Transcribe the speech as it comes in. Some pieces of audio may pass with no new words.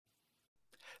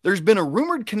There's been a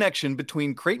rumored connection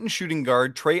between Creighton shooting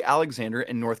guard Trey Alexander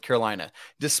and North Carolina,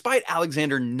 despite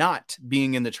Alexander not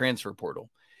being in the transfer portal.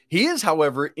 He is,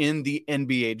 however, in the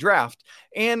NBA draft.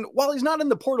 And while he's not in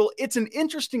the portal, it's an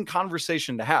interesting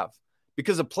conversation to have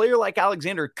because a player like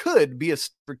Alexander could be a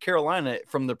star for Carolina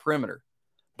from the perimeter.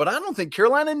 But I don't think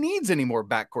Carolina needs any more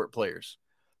backcourt players.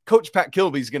 Coach Pat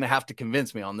Kilby's going to have to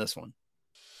convince me on this one.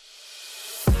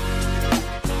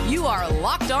 You are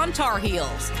Locked On Tar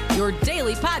Heels, your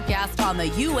daily podcast on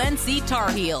the UNC Tar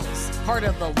Heels. Part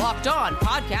of the Locked On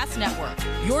Podcast Network,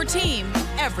 your team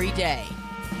every day.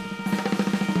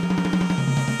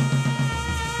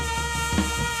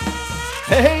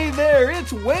 Hey there,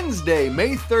 it's Wednesday,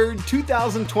 May 3rd,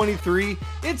 2023.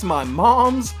 It's my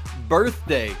mom's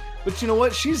birthday. But you know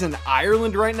what? She's in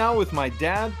Ireland right now with my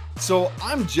dad, so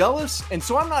I'm jealous, and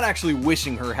so I'm not actually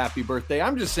wishing her happy birthday.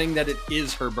 I'm just saying that it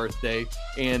is her birthday,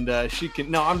 and she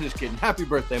can... No, I'm just kidding. Happy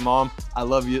birthday, Mom. I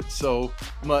love you so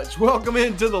much. Welcome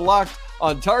into the Locked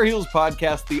on Tar Heels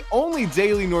podcast, the only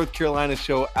daily North Carolina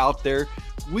show out there.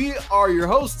 We are your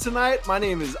hosts tonight. My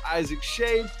name is Isaac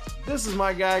Shade. This is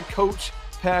my guy, Coach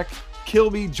Pat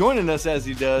Kilby, joining us as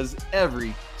he does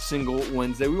every single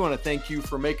Wednesday. We want to thank you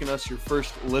for making us your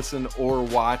first listen or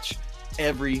watch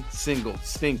every single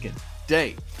stinking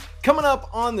day. Coming up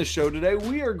on the show today,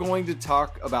 we are going to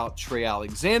talk about Trey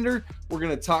Alexander. We're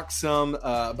going to talk some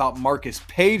about Marcus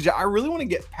Paige. I really want to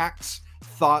get Pat's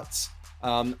thoughts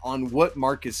on what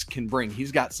Marcus can bring.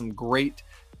 He's got some great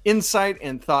insight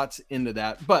and thoughts into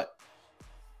that. But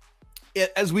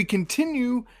as we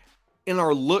continue in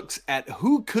our looks at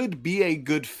who could be a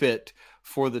good fit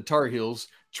for the Tar Heels,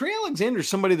 Trey Alexander is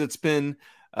somebody that's been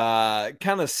kind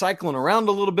of cycling around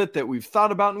a little bit that we've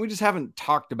thought about, and we just haven't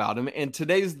talked about him. And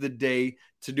today's the day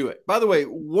to do it. By the way,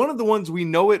 one of the ones we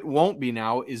know it won't be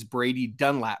now is Brady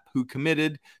Dunlap, who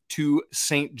committed to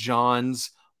St.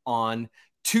 John's on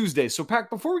Tuesday. So, Pac,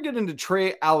 before we get into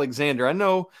Trey Alexander, I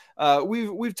know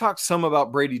we've talked some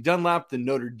about Brady Dunlap, the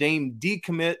Notre Dame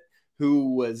decommit,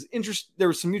 who was interested. There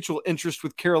was some mutual interest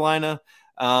with Carolina,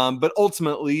 but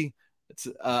ultimately, it's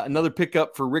another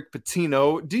pickup for Rick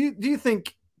Pitino. Do you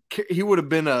think he would have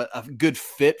been a good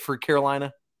fit for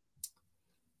Carolina?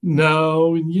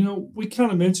 No, we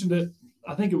kind of mentioned it.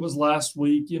 I think it was last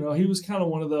week. He was kind of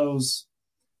one of those,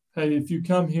 hey, if you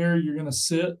come here, you're going to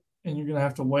sit and you're going to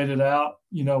have to wait it out,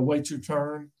 wait your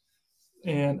turn.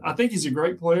 And I think he's a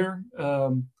great player.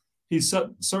 He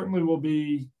certainly will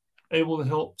be able to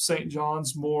help St.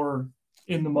 John's more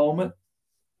in the moment.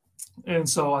 And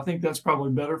so I think that's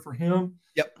probably better for him.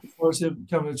 Yep. As far as him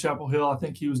coming to Chapel Hill, I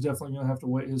think he was definitely going to have to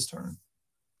wait his turn.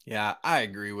 Yeah, I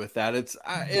agree with that.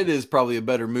 It is probably a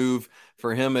better move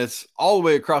for him. It's all the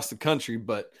way across the country,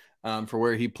 but for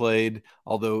where he played,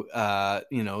 although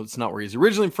it's not where he's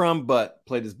originally from, but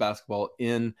played his basketball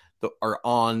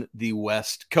on the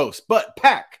West Coast. But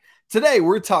Pac, today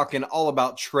we're talking all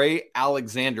about Trey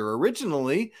Alexander,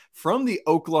 originally from the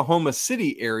Oklahoma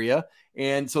City area.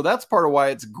 And so that's part of why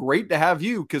it's great to have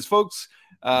you, because folks,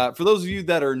 for those of you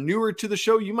that are newer to the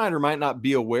show, you might or might not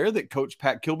be aware that Coach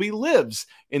Pat Kilby lives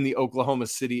in the Oklahoma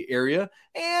City area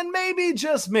and maybe,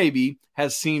 just maybe,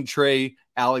 has seen Trey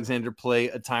Alexander play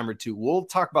a time or two. We'll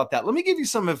talk about that. Let me give you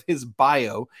some of his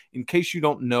bio in case you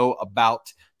don't know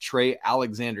about Trey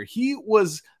Alexander. He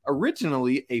was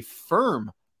originally a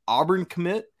firm Auburn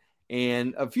commit,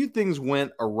 and a few things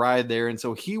went awry there, and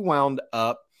so he wound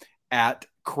up at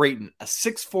Creighton, a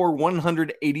 6'4",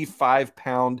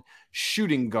 185-pound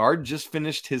shooting guard, just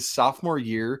finished his sophomore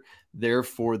year there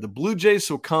for the Blue Jays,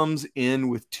 so comes in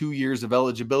with 2 years of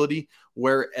eligibility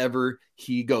wherever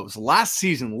he goes. Last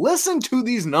season, listen to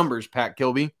these numbers, Pat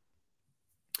Kilby.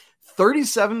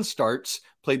 37 starts,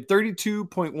 played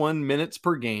 32.1 minutes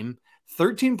per game,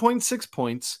 13.6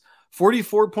 points,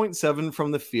 44.7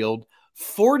 from the field,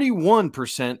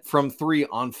 41% from three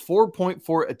on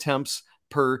 4.4 attempts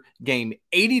per game,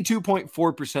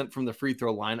 82.4% from the free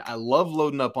throw line. I love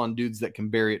loading up on dudes that can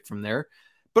bury it from there,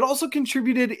 but also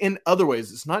contributed in other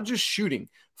ways. It's not just shooting.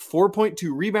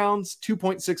 4.2 rebounds,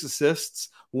 2.6 assists,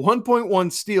 1.1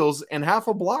 steals, and half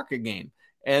a block a game.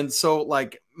 And so,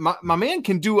 my man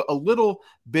can do a little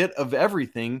bit of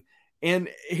everything. And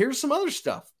here's some other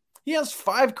stuff. He has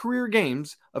 5 career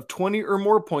games of 20 or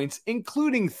more points,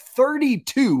 including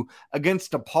 32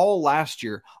 against DePaul last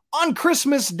year on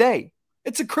Christmas Day.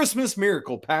 It's a Christmas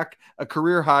miracle, Pack, a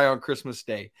career high on Christmas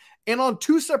Day. And on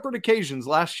 2 separate occasions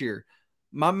last year,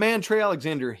 my man Trey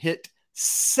Alexander hit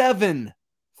 7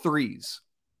 threes.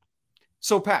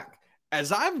 So, Pack,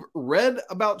 as I've read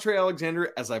about Trey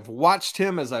Alexander, as I've watched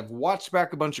him, as I've watched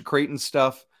back a bunch of Creighton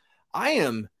stuff, I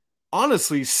am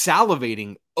honestly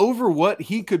salivating over what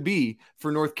he could be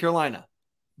for North Carolina.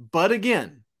 But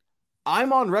again,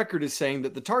 I'm on record as saying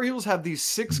that the Tar Heels have these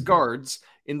 6 guards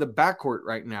in the backcourt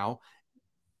right now.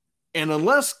 And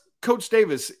unless Coach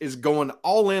Davis is going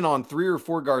all in on 3 or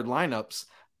 4 guard lineups,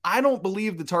 I don't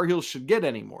believe the Tar Heels should get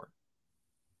any more.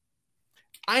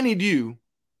 I need you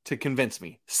to convince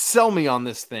me, sell me on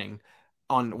this thing,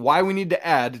 on why we need to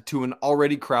add to an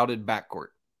already crowded backcourt.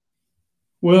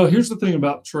 Well, here's the thing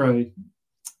about Trey.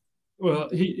 Well,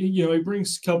 he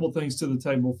brings a couple things to the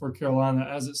table for Carolina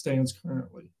as it stands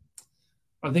currently.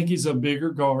 I think he's a bigger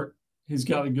guard. He's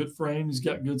got a good frame. He's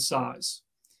got good size.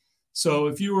 So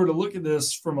if you were to look at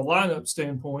this from a lineup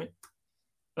standpoint,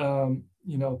 plug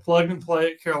and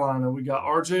play at Carolina, we got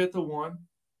RJ at the 1,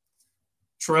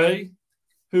 Trey,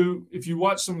 who, if you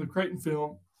watch some of the Creighton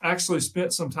film, actually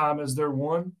spent some time as their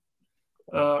 1.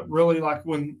 Really, like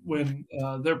when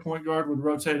their point guard would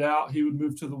rotate out, he would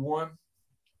move to the 1.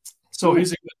 So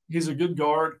he's a good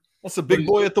guard. That's a big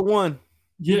boy at the 1.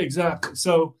 Yeah, exactly.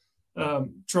 So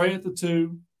Trey at the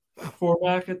 2,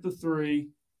 Cormac at the 3,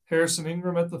 Harrison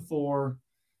Ingram at the 4,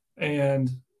 and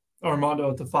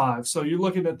Armando at the 5. So you're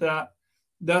looking at that.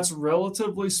 That's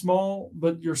relatively small,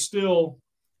 but you're still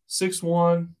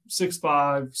 6'1",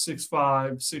 6'5", 6'5",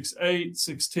 6'8",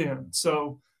 6'10".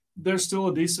 So there's still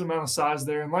a decent amount of size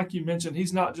there. And like you mentioned,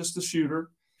 he's not just a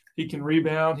shooter. He can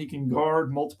rebound. He can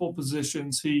guard multiple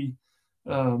positions. He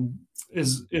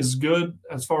is good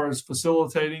as far as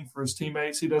facilitating for his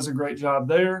teammates. He does a great job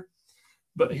there.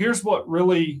 But here's what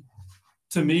really,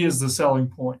 to me, is the selling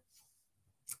point.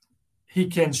 He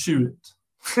can shoot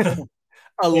it.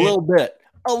 A little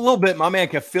bit. My man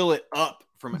can fill it up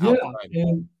from outside.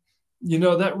 And,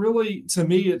 that really, to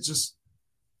me, it's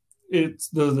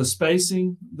the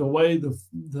spacing, the way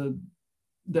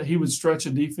that he would stretch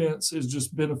a defense is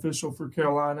just beneficial for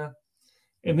Carolina.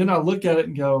 And then I look at it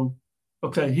and go,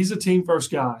 okay, he's a team first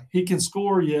guy. He can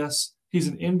score, yes. He's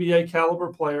an NBA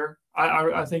caliber player.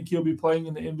 I think he'll be playing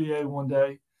in the NBA one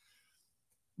day.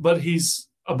 But he's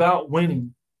about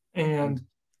winning. And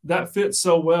that fits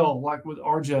so well, like with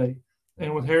RJ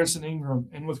and with Harrison Ingram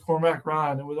and with Cormac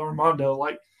Ryan and with Armando.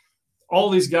 Like, all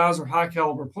these guys are high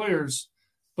caliber players,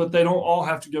 but they don't all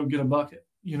have to go get a bucket.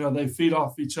 They feed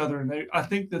off each other. And I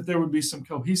think that there would be some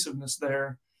cohesiveness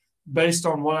there based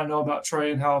on what I know about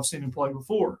Trey and how I've seen him play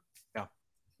before. Yeah.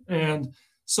 And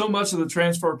so much of the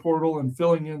transfer portal and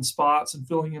filling in spots and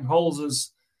filling in holes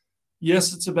is,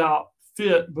 yes, it's about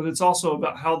fit, but it's also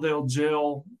about how they'll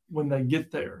gel when they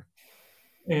get there.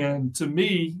 And to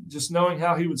me, just knowing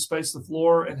how he would space the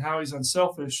floor and how he's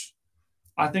unselfish,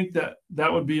 I think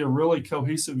that would be a really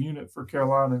cohesive unit for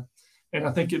Carolina. And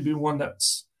I think it'd be one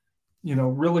that's,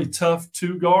 really tough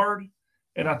to guard.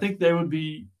 And I think they would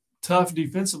be tough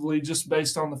defensively just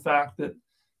based on the fact that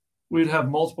we'd have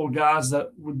multiple guys that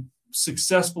would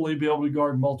successfully be able to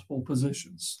guard multiple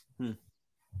positions.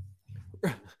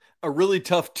 A really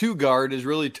tough to guard is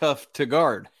really tough to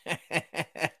guard.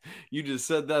 You just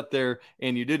said that there,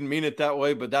 and you didn't mean it that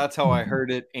way, but that's how I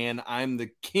heard it. And I'm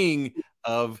the king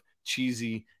of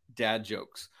cheesy dad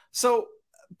jokes. So,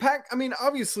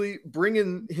 obviously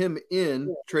bringing him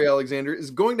in, Trey Alexander, is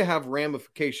going to have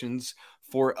ramifications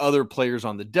for other players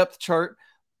on the depth chart.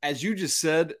 As you just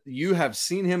said, you have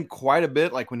seen him quite a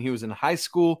bit, like when he was in high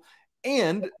school,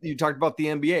 and you talked about the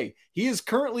NBA. He is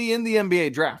currently in the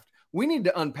NBA draft. We need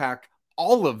to unpack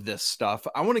all of this stuff.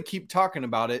 I want to keep talking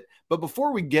about it, but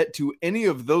before we get to any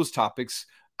of those topics,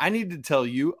 I need to tell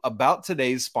you about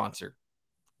today's sponsor,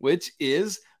 which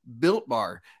is Built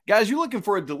Bar. Guys, you're looking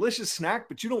for a delicious snack,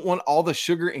 but you don't want all the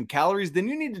sugar and calories, then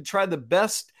you need to try the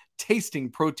best tasting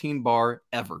protein bar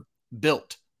ever,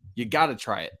 Built. You got to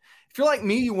try it. If you're like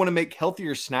me, you want to make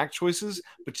healthier snack choices,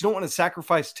 but you don't want to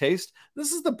sacrifice taste,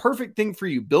 this is the perfect thing for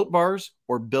you. Built Bars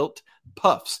or Built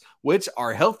Puffs, which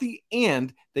are healthy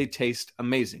and they taste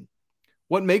amazing.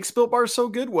 What makes Built Bars so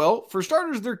good? Well, for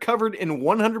starters, they're covered in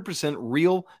 100%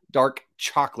 real dark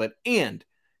chocolate, and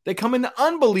they come in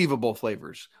unbelievable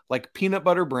flavors like peanut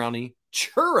butter brownie,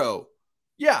 churro.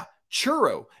 Yeah,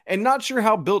 churro. And not sure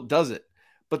how Built does it,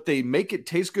 but they make it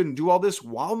taste good and do all this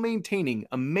while maintaining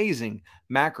amazing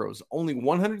macros. Only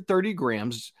 130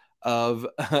 grams of,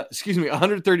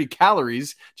 130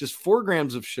 calories, just 4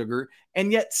 grams of sugar,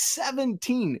 and yet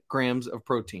 17 grams of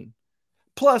protein.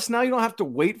 Plus, now you don't have to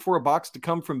wait for a box to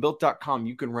come from Built.com.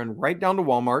 You can run right down to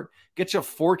Walmart, get you a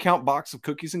 4-count box of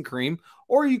cookies and cream,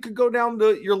 or you could go down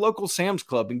to your local Sam's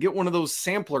Club and get one of those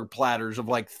sampler platters of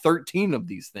like 13 of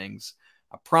these things.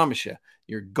 I promise you,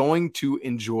 you're going to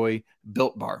enjoy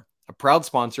Built Bar, a proud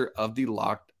sponsor of the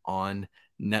Locked On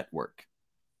Network.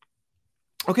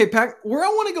 Okay, Pat, where I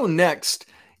want to go next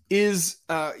is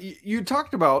you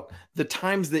talked about the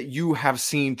times that you have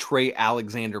seen Trey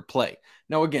Alexander play.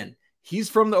 Now, again, he's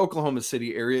from the Oklahoma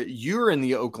City area. You're in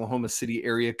the Oklahoma City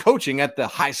area coaching at the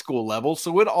high school level,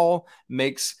 so it all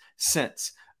makes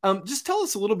sense. Just tell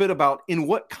us a little bit about in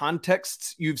what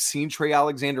contexts you've seen Trey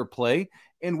Alexander play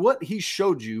and what he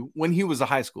showed you when he was a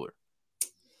high schooler.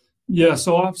 Yeah,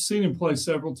 so I've seen him play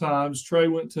several times. Trey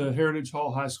went to Heritage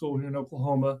Hall High School here in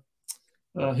Oklahoma.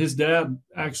 His dad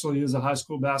actually is a high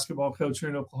school basketball coach here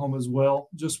in Oklahoma as well.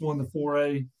 Just won the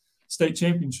 4A state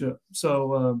championship.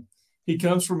 So he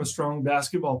comes from a strong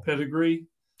basketball pedigree.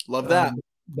 Love that.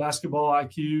 Basketball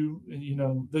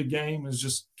IQ, the game is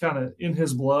just kind of in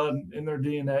his blood, in their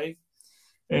DNA.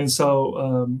 And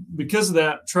so because of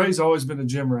that, Trey's always been a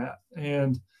gym rat.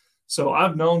 And so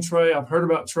I've known Trey. I've heard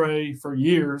about Trey for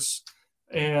years,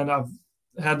 and I've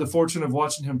had the fortune of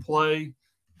watching him play.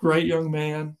 Great young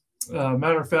man.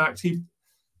 Matter of fact,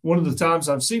 one of the times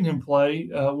I've seen him play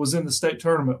was in the state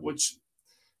tournament, which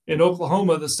in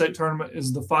Oklahoma, the state tournament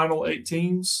is the final 8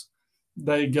 teams.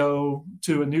 They go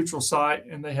to a neutral site,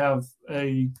 and they have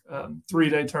a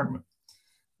 3-day tournament.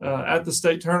 At the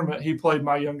state tournament, he played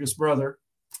my youngest brother,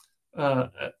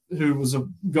 who was a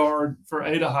guard for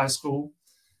Ada High School.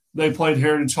 They played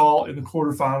Heritage Hall in the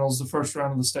quarterfinals, the first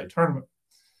round of the state tournament.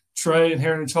 Trey and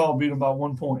Heritage Hall beat him by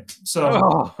 1 point. So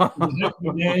it was a heck of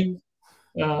a game.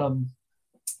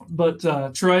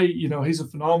 But Trey, he's a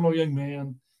phenomenal young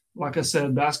man. Like I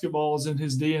said, basketball is in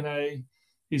his DNA.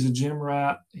 He's a gym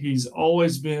rat. He's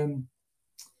always been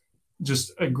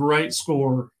just a great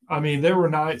scorer. I mean, there were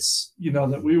nights,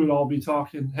 that we would all be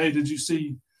talking, hey, did you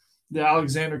see the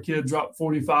Alexander kid drop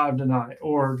 45 tonight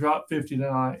or drop 50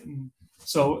 tonight? And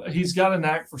so he's got a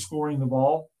knack for scoring the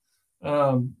ball.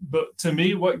 But to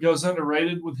me, what goes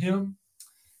underrated with him,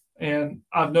 and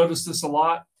I've noticed this a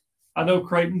lot, I know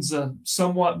Creighton's a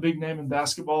somewhat big name in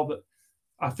basketball, but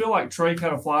I feel like Trey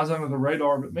kind of flies under the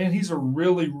radar. But, man, he's a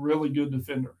really, really good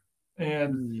defender.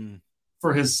 And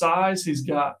for his size, he's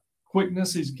got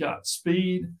quickness, he's got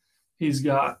speed, he's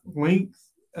got length.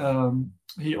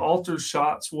 He alters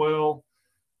shots well.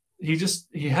 He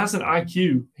has an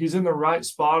IQ. He's in the right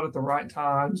spot at the right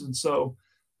times. And so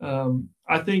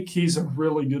I think he's a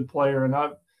really good player. And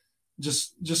I've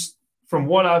just from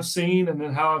what I've seen and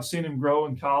then how I've seen him grow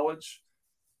in college,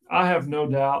 I have no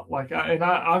doubt.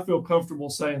 I feel comfortable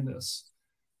saying this.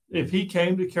 If he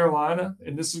came to Carolina,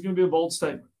 and this is going to be a bold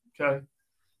statement, okay,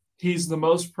 he's the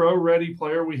most pro-ready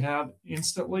player we have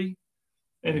instantly.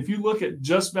 And if you look at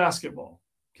just basketball,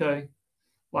 okay,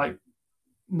 like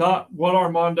not what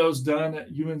Armando's done at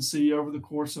UNC over the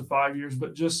course of 5 years,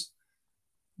 but just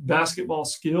basketball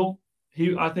skill,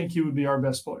 I think he would be our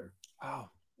best player.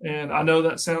 Wow. And I know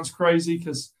that sounds crazy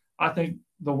because I think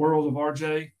the world of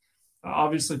RJ. I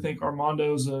obviously think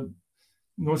Armando's a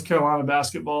North Carolina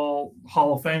basketball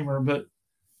Hall of Famer, but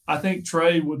I think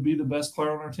Trey would be the best player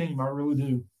on our team. I really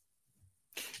do.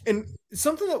 And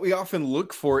something that we often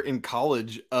look for in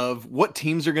college of what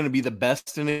teams are going to be the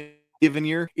best in a given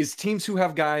year is teams who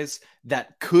have guys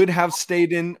that could have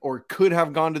stayed in or could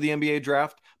have gone to the NBA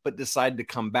draft, but decide to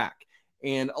come back.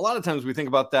 And a lot of times we think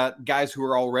about that, guys who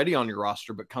are already on your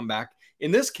roster, but come back.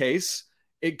 In this case,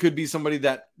 it could be somebody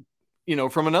that,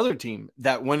 from another team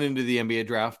that went into the NBA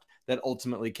draft that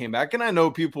ultimately came back. And I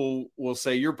know people will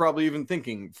say, you're probably even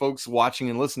thinking, folks watching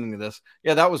and listening to this,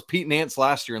 yeah, that was Pete Nance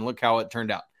last year, and look how it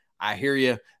turned out. I hear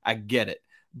you. I get it.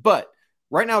 But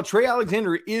right now, Trey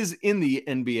Alexander is in the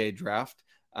NBA draft.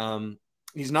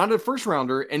 He's not a first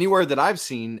rounder anywhere that I've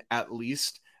seen, at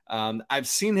least. I've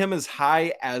seen him as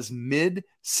high as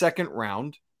mid-second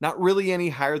round, not really any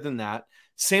higher than that.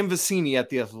 Sam Vecini at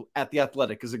the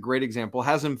Athletic is a great example,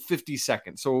 has him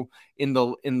 52nd. So in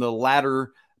the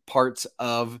latter parts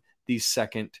of the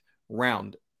second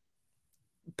round.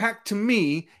 Back to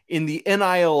me, in the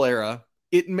NIL era,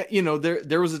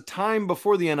 there was a time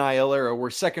before the NIL era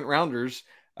where second rounders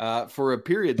for a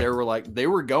period they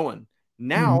were going.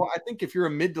 Now, I think if you're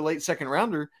a mid to late second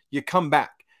rounder, you come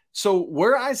back. So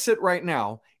where I sit right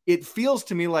now, it feels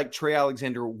to me like Trey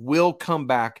Alexander will come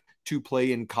back to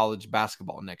play in college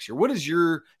basketball next year. What is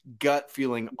your gut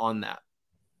feeling on that?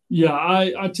 Yeah,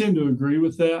 I tend to agree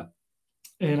with that.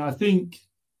 And I think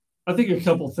a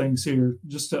couple things here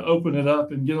just to open it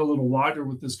up and get a little wider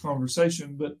with this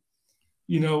conversation. But,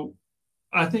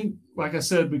 I think, like I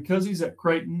said, because he's at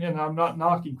Creighton, and I'm not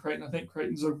knocking Creighton, I think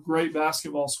Creighton's a great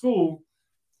basketball school.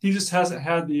 He just hasn't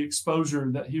had the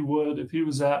exposure that he would if he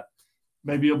was at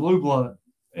maybe a blue blood.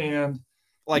 And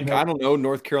I don't know,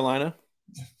 North Carolina.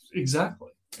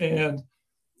 Exactly. And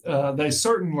they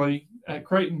certainly at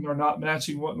Creighton are not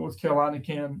matching what North Carolina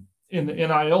can in the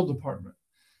NIL department.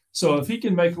 So if he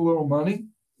can make a little money,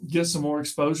 get some more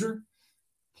exposure,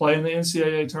 play in the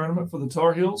NCAA tournament for the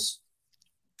Tar Heels,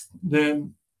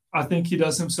 then I think he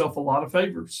does himself a lot of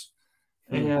favors.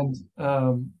 And,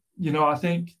 I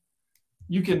think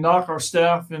you can knock our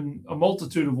staff in a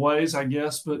multitude of ways, I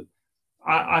guess, but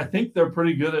I think they're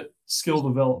pretty good at skill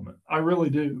development. I really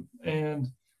do. And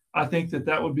I think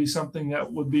that would be something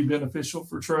that would be beneficial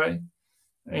for Trey.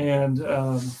 And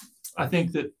I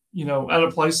think that, at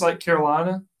a place like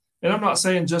Carolina, and I'm not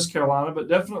saying just Carolina, but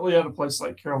definitely at a place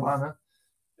like Carolina,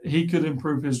 he could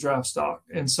improve his draft stock.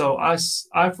 And so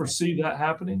I foresee that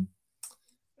happening.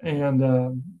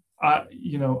 And I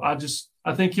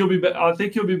think he'll be I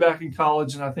think he'll be back in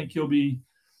college, and I think he'll be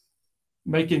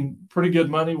making pretty good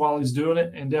money while he's doing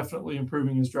it, and definitely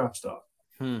improving his draft stock.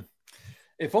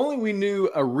 If only we knew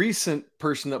a recent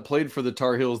person that played for the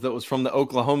Tar Heels that was from the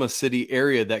Oklahoma City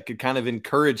area that could kind of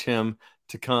encourage him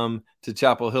to come to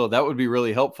Chapel Hill. That would be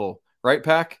really helpful. Right,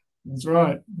 Pac? That's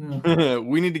right. Yeah.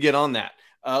 We need to get on that.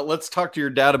 Let's talk to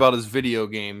your dad about his video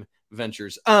game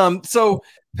ventures. So,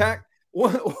 Pac,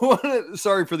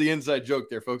 sorry for the inside joke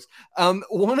there, folks.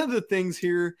 One of the things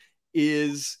here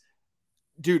is,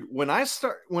 dude, when I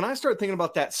start thinking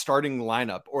about that starting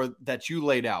lineup or that you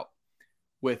laid out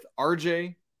with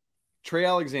RJ, Trey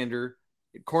Alexander,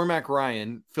 Cormac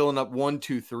Ryan filling up 1,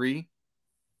 2, 3,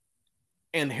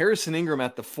 and Harrison Ingram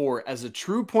at the 4 as a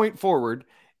true point forward,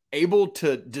 able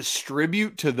to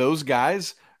distribute to those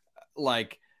guys,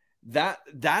 like that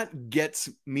gets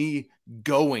me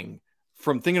going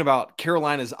from thinking about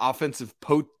Carolina's offensive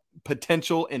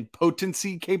potential and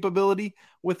potency capability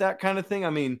with that kind of thing.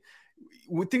 I mean,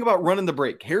 we think about running the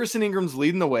break. Harrison Ingram's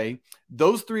leading the way.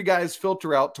 Those 3 guys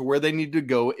filter out to where they need to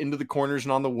go, into the corners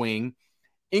and on the wing.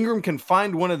 Ingram can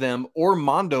find one of them, or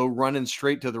Mondo running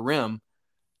straight to the rim.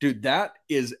 Dude, that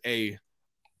is a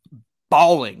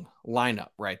balling lineup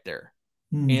right there.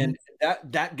 And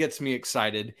that gets me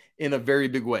excited in a very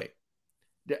big way.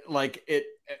 Like,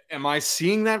 am I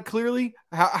seeing that clearly?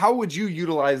 How would you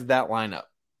utilize that lineup?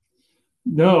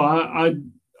 No,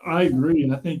 I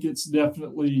agree. I think it's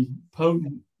definitely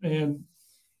potent. And,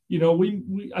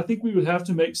 I think we would have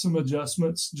to make some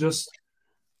adjustments just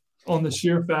on the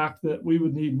sheer fact that we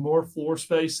would need more floor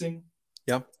spacing.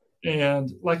 Yep.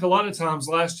 And like a lot of times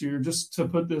last year, just to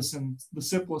put this in the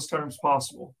simplest terms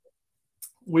possible,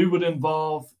 we would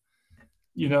involve,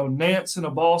 Nance in a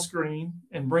ball screen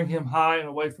and bring him high and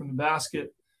away from the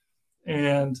basket.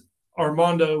 And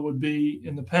Armando would be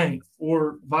in the paint,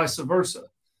 or vice versa.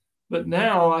 But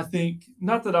now I think,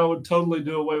 not that I would totally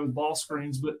do away with ball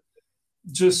screens, but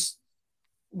just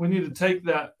we need to take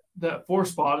that 4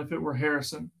 spot, if it were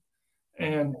Harrison,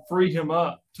 and free him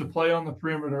up to play on the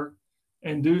perimeter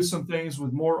and do some things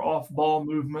with more off-ball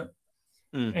movement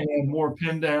and more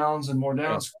pin downs and more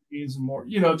down screens and more,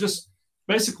 just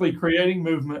basically creating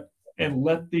movement and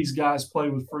let these guys play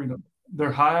with freedom.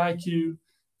 They're high IQ,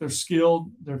 they're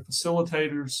skilled, they're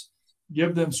facilitators.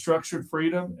 Give them structured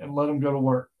freedom and let them go to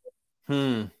work.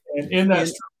 And in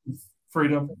that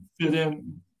freedom, fit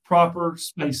in proper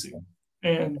spacing.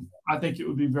 And I think it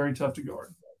would be very tough to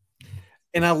guard.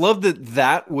 And I love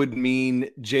that would mean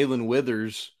Jalen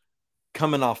Withers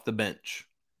coming off the bench.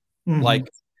 Like,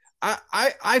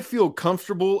 I feel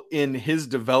comfortable in his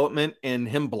development and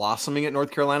him blossoming at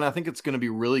North Carolina. I think it's going to be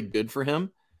really good for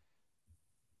him.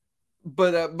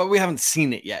 But we haven't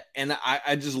seen it yet. And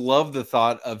I just love the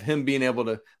thought of him being able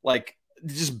to, like,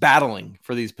 just battling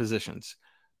for these positions.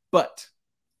 But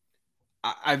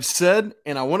I've said,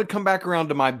 and I want to come back around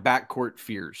to my backcourt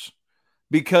fears,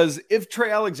 because if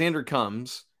Trey Alexander's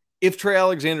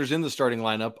in the starting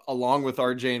lineup along with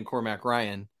RJ and Cormac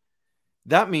Ryan,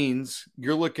 that means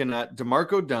you're looking at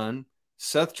DeMarco Dunn,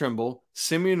 Seth Trimble,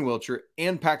 Simeon Wilcher,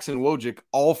 and Paxton Wojcik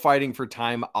all fighting for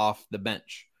time off the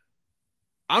bench.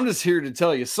 I'm just here to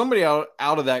tell you, somebody out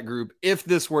of that group, if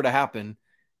this were to happen,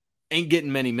 ain't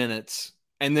getting many minutes,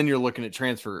 and then you're looking at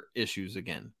transfer issues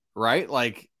again, right?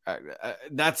 Like,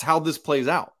 that's how this plays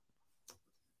out.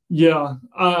 Yeah,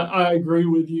 I agree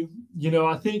with you.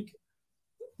 I think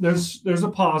there's a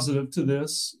positive to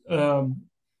this.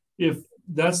 If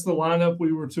that's the lineup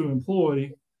we were to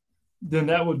employ, then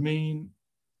that would mean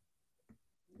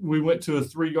we went to a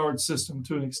 3-guard system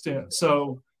to an extent.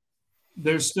 So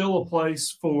there's still a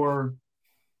place for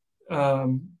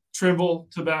Trimble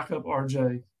to back up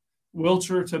RJ,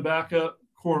 Wilcher to back up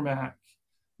Cormac,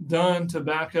 Dunn to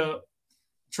back up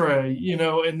Trey,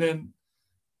 and then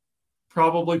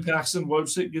probably Paxton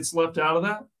Wojcik gets left out of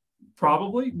that,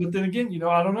 probably. But then again,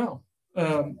 I don't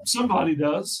know. Somebody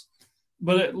does,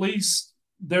 but at least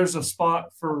there's a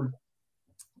spot for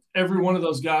every one of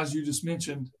those guys you just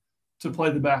mentioned to play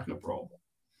the backup role.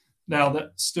 Now,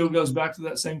 that still goes back to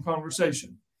that same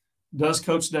conversation. Does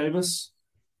Coach Davis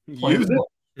play Use the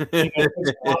it.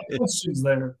 there's a lot of questions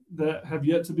there that have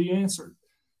yet to be answered.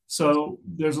 So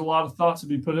there's a lot of thought to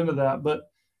be put into that. But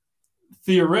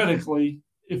theoretically,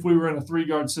 if we were in a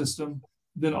 3-guard system,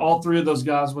 then all 3 of those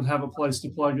guys would have a place to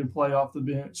plug and play off the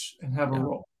bench and have a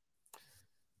role.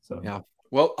 So yeah.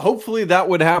 Well, hopefully that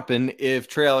would happen if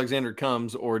Trey Alexander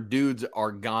comes or dudes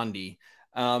are Gandhi.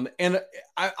 And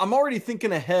I'm already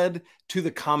thinking ahead to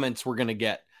the comments we're going to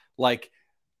get. Like,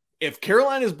 if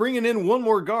Carolina is bringing in one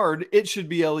more guard, it should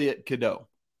be Elliot Cadeau.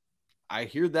 I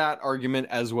hear that argument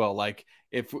as well. Like,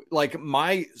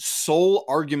 my sole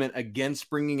argument against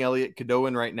bringing Elliot Cadeau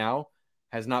in right now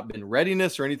has not been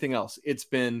readiness or anything else. It's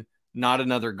been not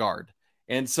another guard.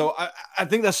 And so I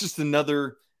think that's just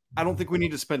another, I don't think we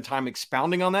need to spend time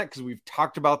expounding on that because we've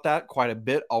talked about that quite a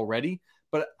bit already.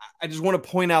 But I just want to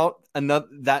point out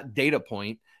that data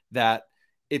point that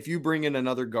if you bring in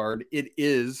another guard, it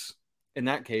is, in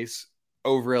that case,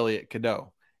 over Elliot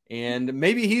Cadeau. And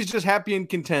maybe he's just happy and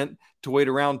content to wait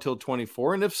around till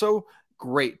 24. And if so,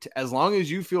 great. As long as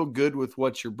you feel good with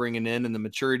what you're bringing in and the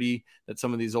maturity that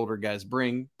some of these older guys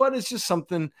bring. But it's just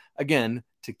something, again,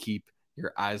 to keep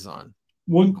your eyes on.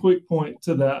 One quick point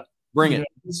to that. Bring it.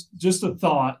 Just a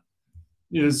thought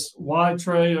is why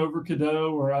Trey over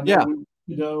Cadeau, or I know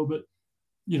Cadeau, but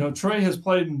Trey has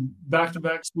played in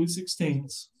back-to-back Sweet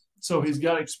 16s, so he's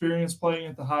got experience playing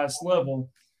at the highest level,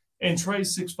 and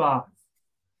Trey's 6'5".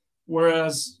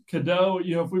 Whereas Cadeau,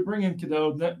 if we bring in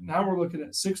Cadeau, now we're looking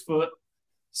at 6 foot,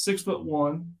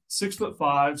 6'1", 6'5",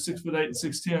 6'8", and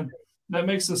 6'10". That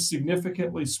makes us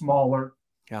significantly smaller,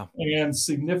 and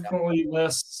significantly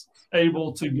less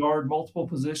able to guard multiple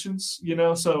positions.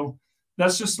 So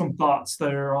that's just some thoughts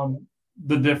there on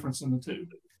the difference in the two.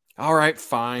 All right,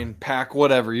 fine, Pack,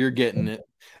 whatever, you're getting it.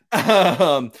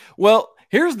 Well,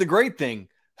 here's the great thing: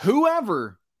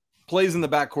 whoever plays in the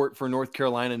backcourt for North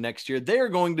Carolina next year, they are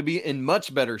going to be in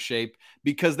much better shape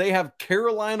because they have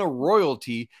Carolina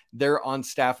royalty there on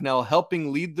staff now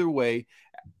helping lead the way.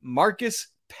 Marcus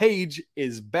Paige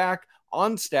is back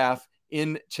on staff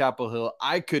in Chapel Hill.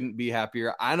 I couldn't be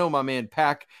happier. I know my man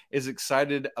Pack is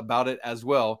excited about it as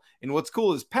well. And what's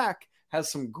cool is Pack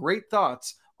has some great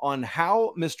thoughts on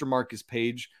how Mr. Marcus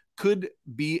Paige could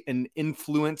be an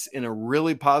influence in a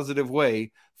really positive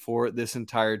way for this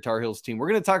entire Tar Heels team. We're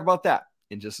going to talk about that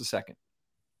in just a second.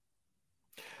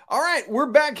 All right, we're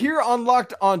back here on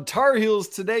Locked on Tar Heels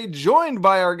today, joined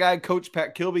by our guy, Coach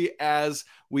Pat Kilby, as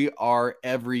we are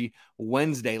every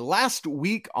Wednesday. Last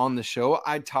week on the show,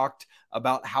 I talked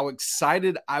about how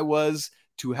excited I was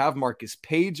to have Marcus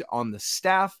Paige on the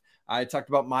staff. I talked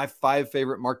about my 5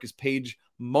 favorite Marcus Paige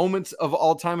moments of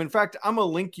all time. In fact, I'm going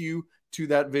to link you to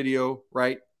that video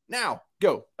right now.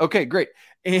 Go. Okay, great.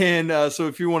 And so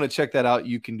if you want to check that out,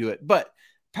 you can do it. But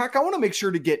Pack, I want to make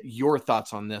sure to get your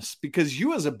thoughts on this because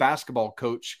you as a basketball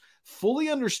coach fully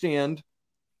understand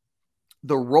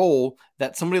the role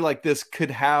that somebody like this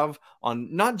could have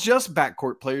on not just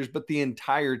backcourt players, but the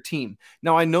entire team.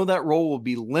 Now, I know that role will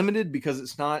be limited because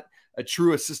it's not a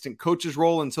true assistant coach's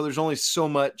role. And so there's only so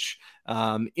much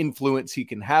influence he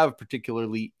can have,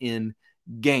 particularly in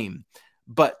game.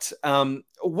 But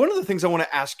one of the things I want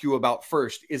to ask you about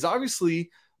first is obviously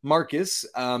Marcus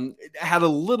had a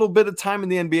little bit of time in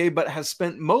the NBA, but has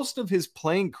spent most of his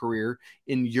playing career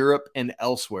in Europe and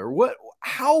elsewhere.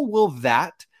 How will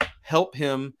that help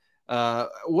him?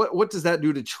 What does that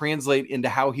do to translate into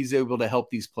how he's able to help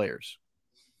these players?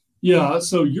 Yeah,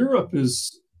 so Europe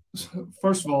is,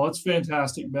 first of all, it's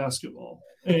fantastic basketball.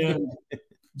 And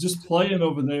just playing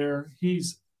over there,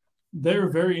 they're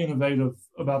very innovative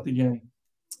about the game.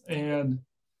 And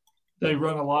they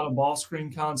run a lot of ball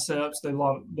screen concepts.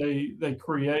 They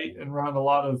create and run a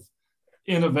lot of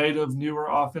innovative, newer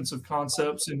offensive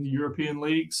concepts in the European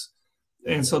leagues.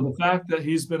 And so the fact that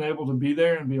he's been able to be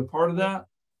there and be a part of that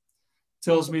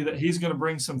tells me that he's going to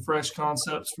bring some fresh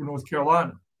concepts for North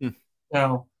Carolina.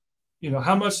 Now,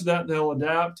 how much of that they'll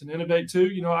adapt and innovate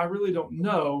to, I really don't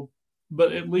know,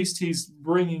 but at least he's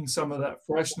bringing some of that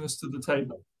freshness to the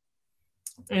table.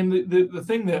 And the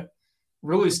thing that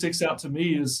really sticks out to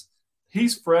me is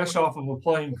he's fresh off of a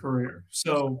playing career.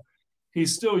 So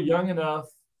he's still young enough,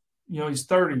 he's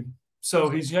 30. So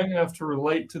he's young enough to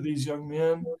relate to these young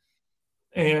men,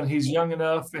 and he's young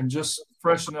enough and just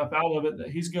fresh enough out of it that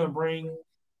he's going to bring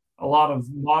a lot of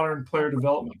modern player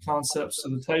development concepts to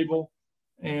the table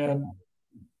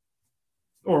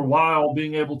while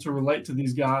being able to relate to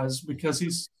these guys because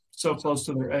he's so close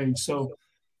to their age. So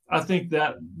I think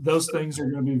that those things are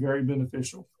going to be very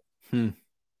beneficial.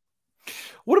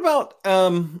 What about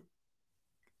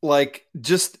like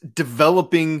just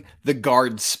developing the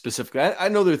guards specifically. I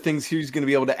know there are things he's going to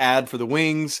be able to add for the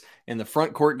wings and the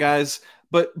front court guys,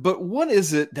 but what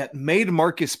is it that made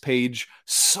Marcus Paige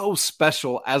so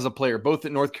special as a player, both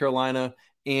at North Carolina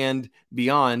and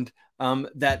beyond,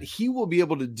 that he will be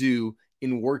able to do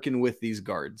in working with these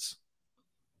guards?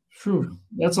 True.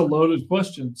 That's a loaded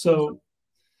question. So,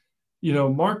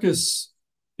 Marcus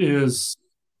is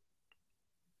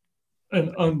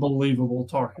an unbelievable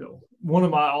Tar Heel. One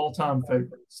of my all-time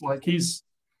favorites. Like,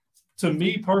 to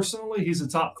me personally, he's a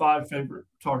top 5 favorite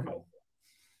Tar Heel.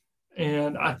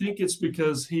 And I think it's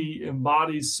because he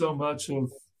embodies so much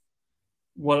of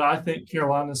what I think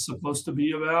Carolina is supposed to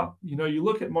be about. You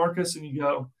look at Marcus and you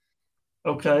go,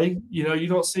 okay, you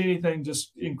don't see anything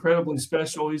just incredibly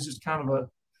special. He's just kind of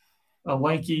a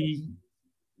lanky,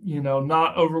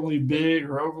 not overly big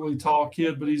or overly tall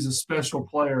kid, but he's a special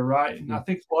player, right? And I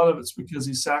think a lot of it's because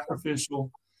he's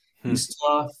sacrificial, he's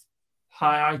tough,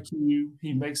 high IQ,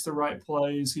 he makes the right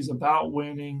plays, he's about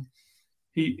winning.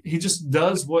 He just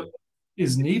does what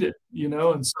is needed,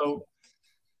 and so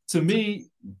to me,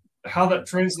 how that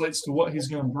translates to what he's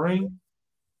going to bring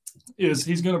is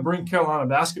he's going to bring Carolina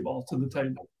basketball to the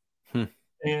table.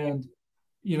 And,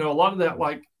 a lot of that,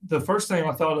 like the first thing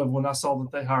I thought of when I saw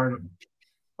that they hired him,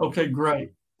 okay,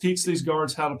 great. Teach these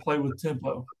guards how to play with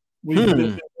tempo. We've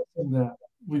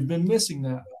been missing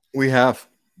that. We have.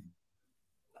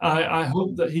 I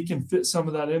hope that he can fit some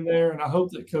of that in there, and I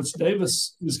hope that Coach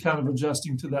Davis is kind of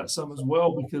adjusting to that some as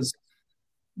well, because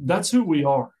that's who we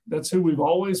are. That's who we've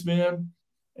always been.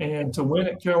 And to win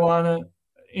at Carolina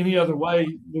any other way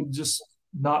would just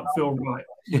not feel right,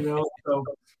 So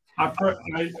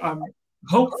I'm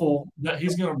hopeful that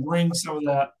he's going to bring some of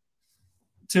that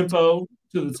tempo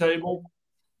to the table.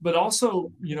 But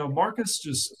also, Marcus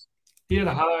he had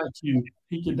a high IQ.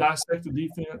 He could dissect the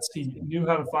defense. He knew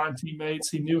how to find teammates.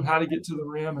 He knew how to get to the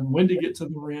rim and when to get to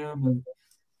the rim and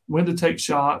when to take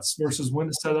shots versus when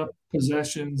to set up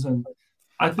possessions. And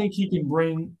I think he can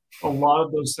bring a lot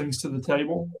of those things to the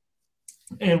table.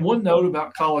 And one note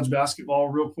about college basketball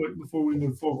real quick before we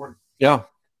move forward. Yeah.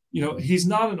 He's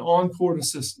not an on-court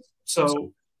assistant.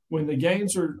 So when the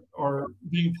games are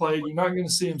being played, you're not going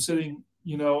to see him sitting,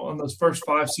 on those first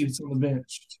 5 seats on the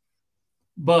bench.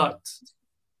 But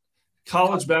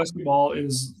college basketball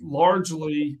is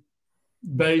largely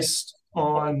based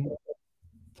on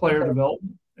player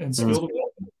development and skill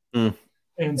development.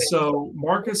 And so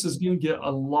Marcus is going to get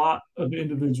a lot of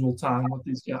individual time with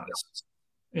these guys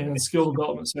and skill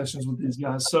development sessions with these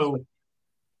guys. So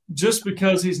just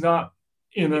because he's not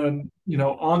in an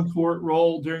on-court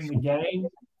role during the game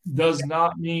does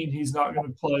not mean he's not going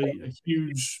to play a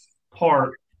huge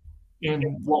part in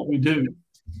what we do.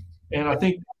 And I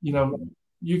think,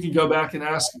 you can go back and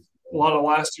ask a lot of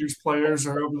last year's players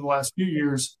or over the last few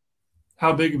years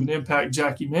how big of an impact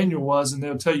Jack Emanuel was, and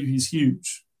they'll tell you he's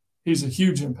huge. He's a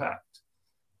huge impact.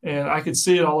 And I could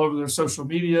see it all over their social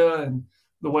media and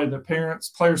the way the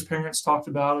players' parents talked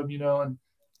about him, and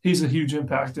he's a huge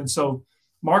impact. And so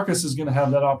Marcus is going to have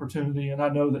that opportunity, and I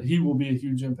know that he will be a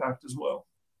huge impact as well.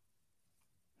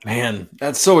 Man,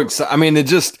 that's so exciting. I mean,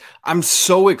 I'm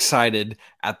so excited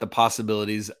at the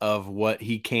possibilities of what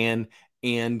he can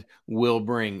and will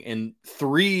bring. And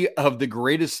 3 of the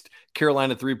greatest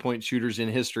Carolina three-point shooters in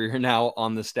history are now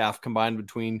on the staff, combined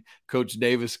between Coach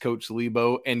Davis, Coach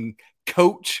Lebo, and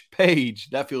Coach Paige.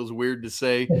 That feels weird to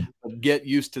say, but get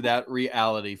used to that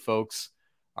reality, folks.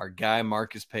 Our guy,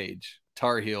 Marcus Paige,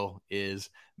 Tar Heel, is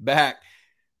back.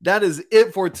 That is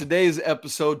it for today's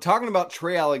episode. Talking about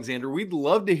Trey Alexander, we'd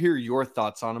love to hear your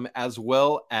thoughts on him as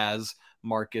well as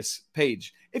Marcus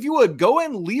Paige. If you would, go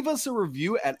and leave us a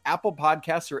review at Apple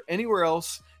Podcasts or anywhere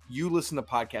else you listen to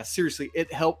podcasts. Seriously,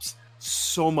 it helps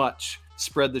so much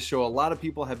spread the show. A lot of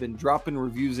people have been dropping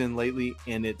reviews in lately,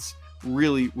 and it's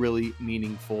really, really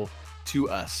meaningful to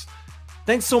us.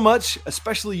 Thanks so much,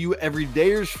 especially you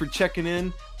everydayers, for checking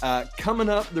in. Coming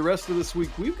up the rest of this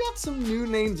week, we've got some new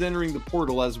names entering the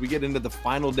portal as we get into the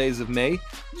final days of May.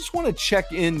 I just want to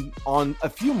check in on a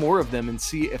few more of them and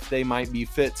see if they might be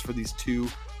fits for these 2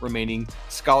 remaining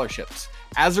scholarships.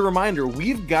 As a reminder,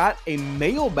 we've got a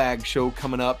mailbag show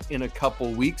coming up in a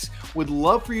couple weeks. Would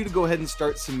love for you to go ahead and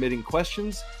start submitting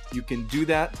questions. You can do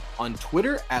that on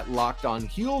Twitter at Locked On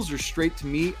Heels or straight to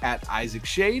me at Isaac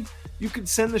Shade. You can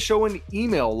send the show an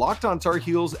email,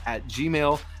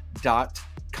 lockedontarheels@gmail.com.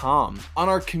 UNCTarheels.com. On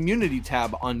our community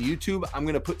tab on YouTube, I'm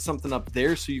going to put something up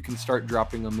there so you can start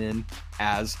dropping them in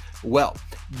as well.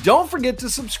 Don't forget to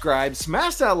subscribe,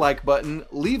 smash that like button,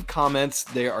 leave comments.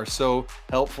 They are so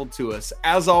helpful to us.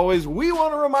 As always, we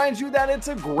want to remind you that it's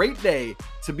a great day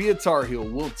to be a Tar Heel.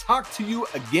 We'll talk to you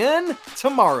again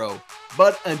tomorrow.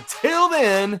 But until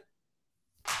then,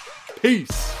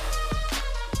 peace.